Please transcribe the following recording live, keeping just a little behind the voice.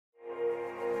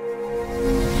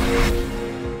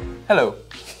Hello,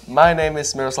 my name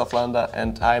is Miroslav Landa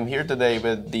and I'm here today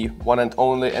with the one and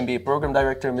only MBA Program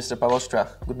Director, Mr. Pavel Strach.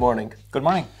 Good morning. Good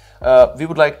morning. We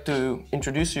would like to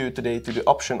introduce you today to the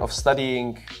option of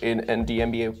studying in the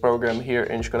MBA program here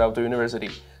in Škoda Auto University.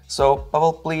 So,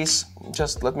 Pavel, please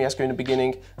just let me ask you in the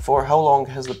beginning, for how long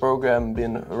has the program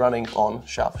been running on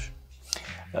Šavš?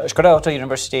 Škoda Auto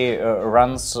University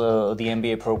runs the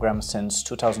MBA program since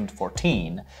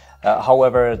 2014.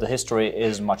 However, the history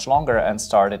is much longer and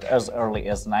started as early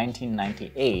as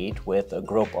 1998 with a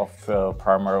group of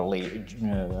primarily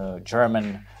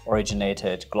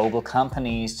German-originated global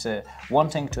companies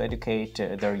wanting to educate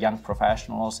their young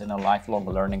professionals in a lifelong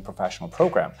learning professional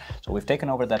program. So we've taken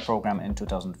over that program in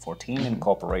 2014 in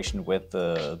cooperation with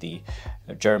the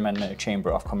German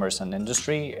Chamber of Commerce and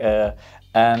Industry.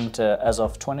 And as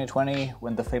of 2020,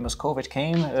 when the famous COVID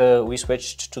came, we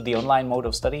switched to the online mode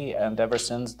of study, and ever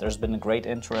since there's been a great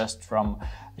interest from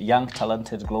young,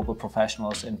 talented global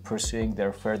professionals in pursuing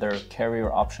their further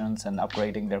career options and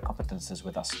upgrading their competences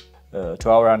with us. To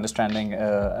our understanding,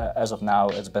 as of now,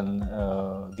 it's been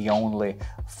the only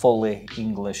fully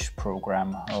English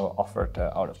program offered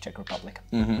out of Czech Republic.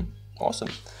 Awesome.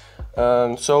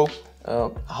 So,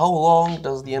 how long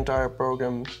does the entire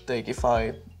program take? If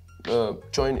I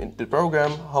join in the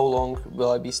program, how long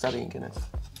will I be studying in it?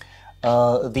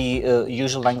 The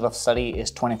usual length of study is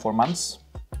 24 months,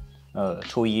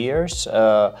 2 years.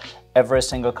 Every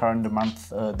single calendar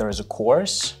month there is a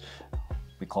course.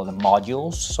 We call them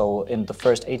modules. So in the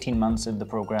first 18 months in the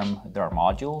program there are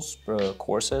modules,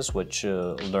 courses which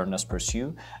learners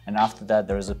pursue, and after that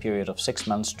there is a period of 6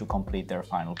 months to complete their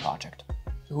final project.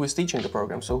 Who is teaching the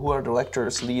program? So who are the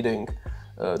lecturers leading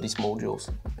these modules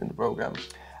in the program?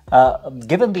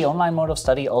 Given the online mode of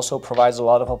study also provides a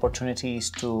lot of opportunities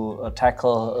to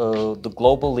tackle the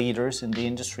global leaders in the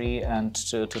industry and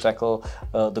to tackle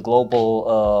the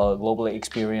globally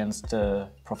experienced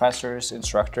professors,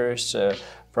 instructors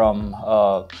from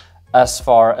as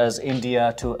far as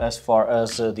India to as far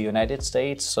as the United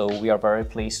States. So we are very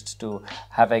pleased to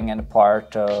having and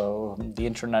part the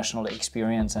international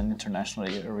experience and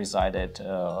internationally resided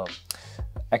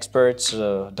experts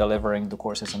delivering the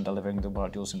courses and delivering the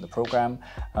modules in the program.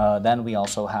 Then we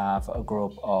also have a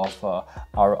group of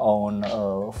our own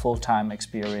full-time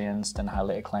experienced and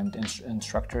highly acclaimed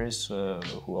instructors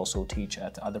who also teach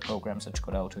at other programs at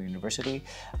Škoda Auto University.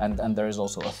 And there is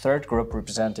also a third group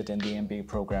represented in the MBA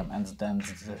program, and then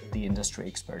the industry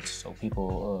experts. So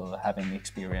people having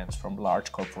experience from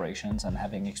large corporations and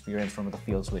having experience from the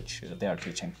fields which they are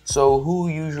teaching. So who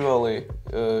usually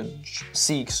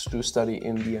seeks to study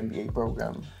in the MBA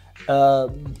program?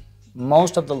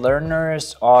 Most of the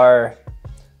learners are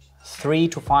 3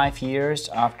 to 5 years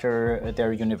after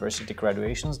their university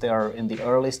graduations. They are in the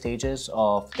early stages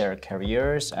of their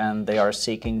careers and they are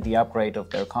seeking the upgrade of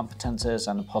their competences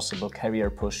and a possible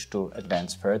career push to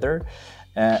advance further.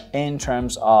 In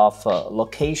terms of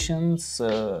locations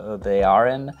they are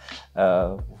in,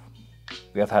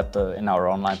 we have had in our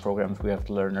online programs we have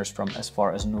learners from as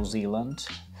far as New Zealand.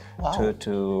 Wow.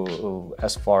 to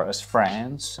as far as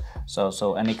France,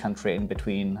 so any country in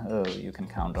between you can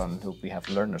count on who we have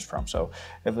learners from. So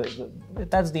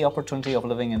that's the opportunity of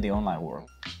living in the online world.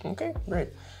 Okay, great.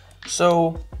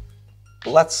 So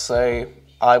let's say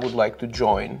I would like to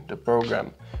join the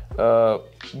program.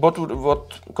 What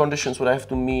conditions would I have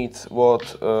to meet?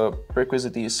 What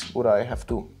prerequisites would I have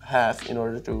to have in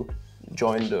order to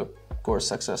join the course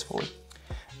successfully?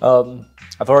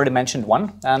 I've already mentioned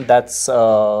one, and that's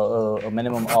a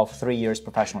minimum of 3 years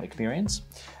professional experience,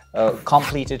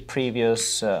 completed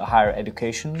previous higher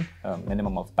education,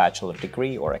 minimum of bachelor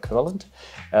degree or equivalent,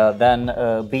 then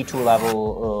B2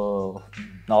 level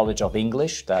knowledge of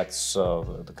English, that's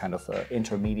the kind of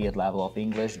intermediate level of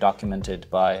English documented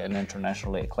by an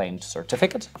internationally acclaimed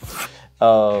certificate.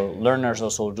 Learners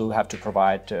also do have to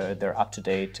provide their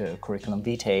up-to-date curriculum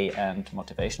vitae and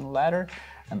motivational letter.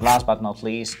 And last but not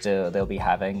least, they'll be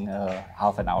having a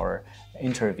half-an-hour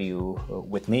interview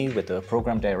with me, with the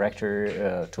program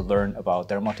director, to learn about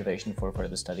their motivation for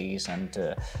further studies and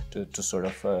to sort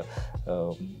of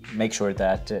make sure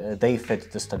that they fit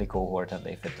the study cohort and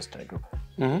they fit the study group.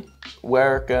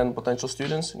 Where can potential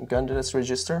students and candidates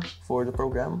register for the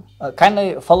program?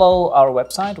 Kindly follow our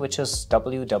website, which is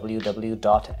www.savs.cz,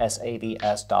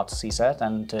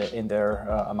 and in there,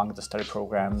 among the study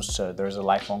programs, there's a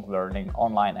lifelong learning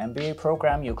online MBA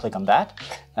program. You click on that,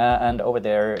 and over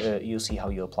there you see how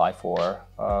you apply for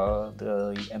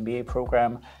the MBA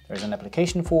program. There's an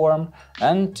application form,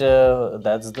 and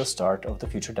that's the start of the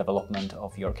future development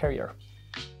of your career.